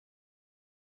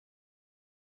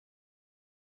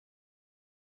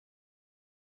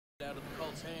out of the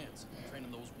cult's hands,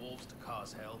 training those wolves to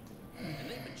cause hell. And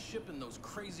they've been shipping those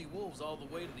crazy wolves all the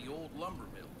way to the old lumber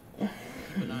mill.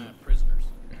 Keep an eye on prisoners.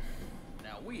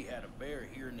 Now, we had a bear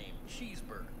here named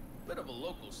Cheeseburger. Bit of a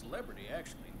local celebrity,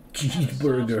 actually.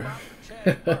 Cheeseburger.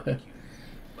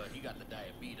 But he got the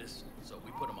diabetes, so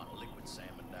we put him on a liquid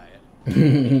salmon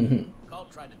diet.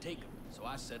 Cult tried to take him, so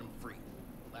I set him free.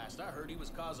 Last I heard, he was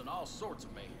causing all sorts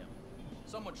of mayhem.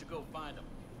 Someone should go find him,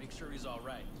 make sure he's all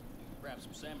right. Grab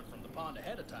some salmon from the pond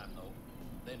ahead of time, though.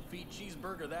 Then feed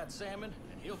Cheeseburger that salmon,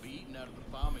 and he'll be eating out of the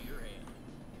palm of your hand.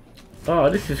 Oh,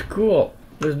 this is cool.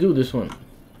 Let's do this one.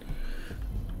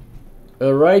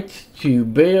 A right to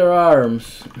bear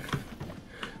arms.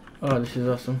 Oh, this is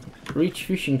awesome. Reach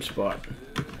fishing spot.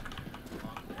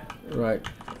 Right.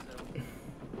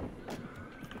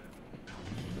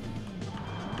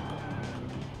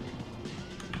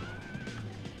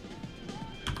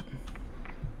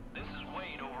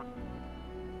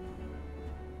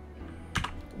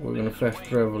 We're gonna fast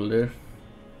travel there.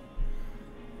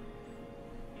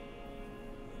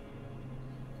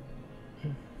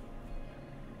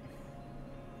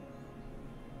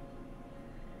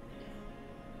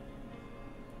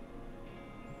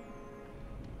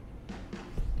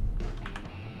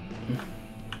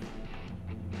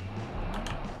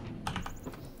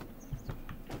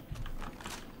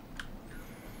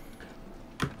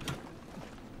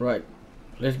 Right,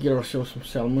 let's get ourselves some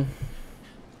salmon.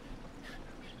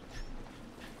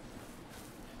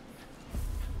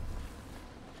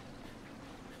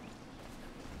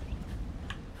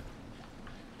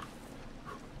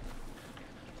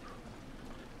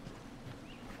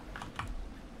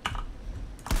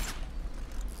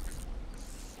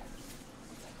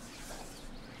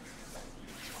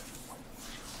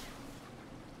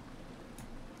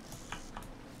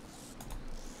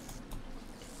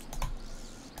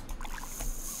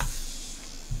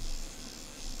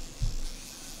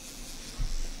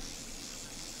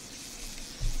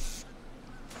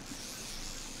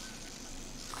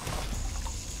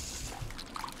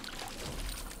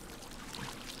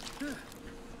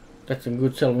 That's a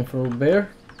good salmon for a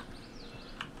bear.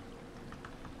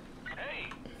 Hey,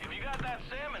 if you got that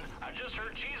salmon, I just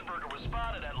heard Cheeseburger was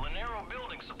spotted at Lanero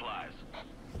Building Supplies.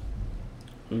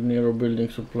 Lanero Building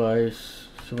Supplies,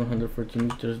 740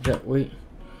 meters that way.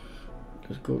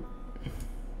 Let's go.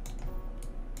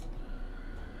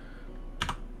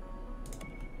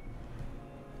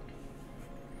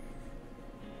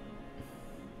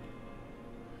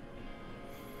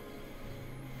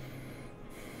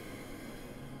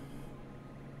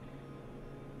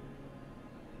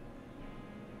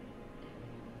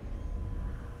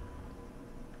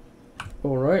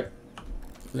 Alright,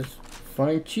 let's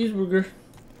find Cheeseburger.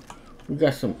 We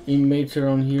got some inmates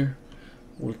around here.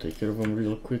 We'll take care of them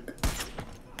real quick.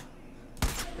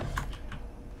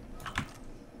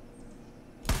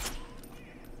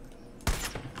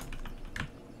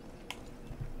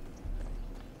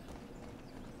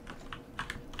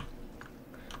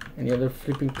 Any other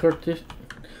flipping cultists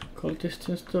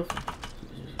and stuff?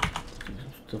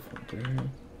 Some stuff out there.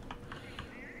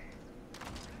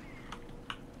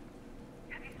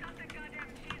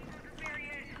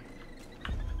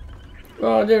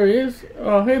 Oh, there he is.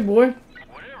 Oh, hey, boy.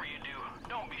 Whatever you do,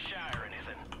 don't be shy or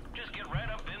anything. Just get right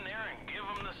up in there and give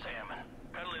him the salmon.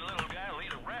 Cuddly little guy will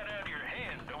eat it right out of your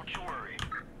hand, don't you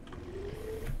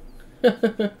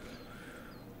worry.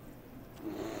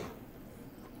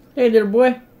 Hey there,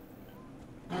 boy.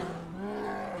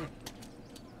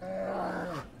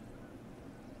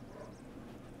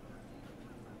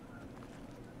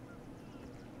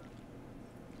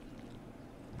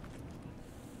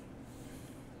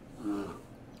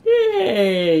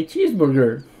 Hey,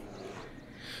 Cheeseburger.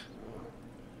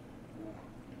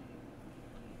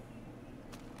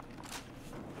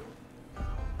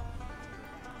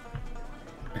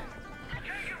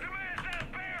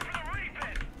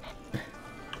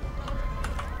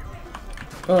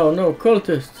 Oh no,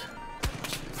 cultists.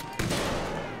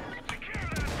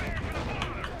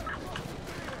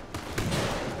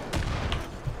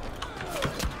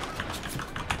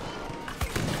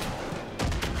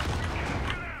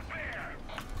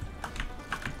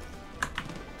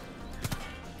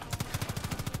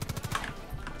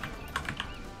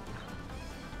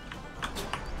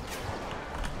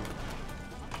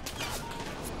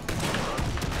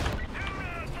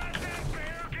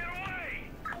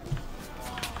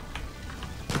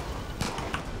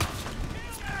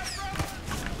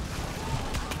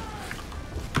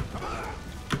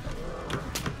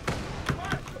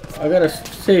 I gotta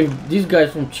save these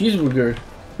guys from Cheeseburger.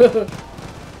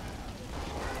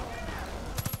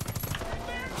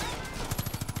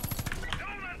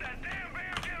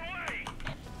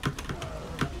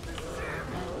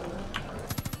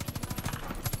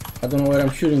 I don't know what I'm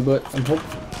shooting, but I'm hoping.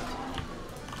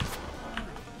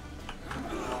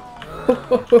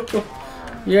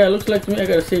 Yeah, looks like to me I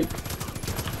gotta save.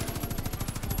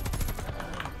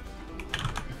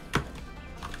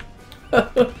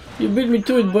 You beat me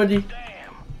to it, buddy.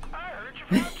 Damn, I heard you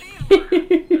from a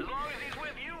cheeseburger. As long as he's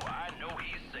with you, I know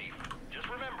he's safe. Just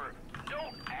remember,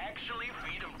 don't actually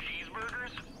feed him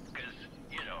cheeseburgers, because,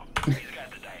 you know, he's got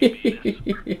the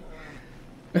diabetes.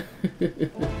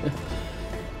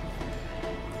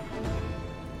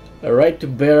 Alright, to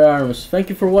bear arms. Thank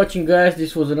you for watching, guys.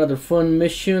 This was another fun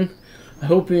mission. I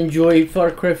hope you enjoy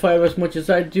Far Cry 5 as much as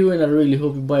I do, and I really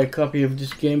hope you buy a copy of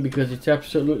this game because it's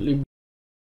absolutely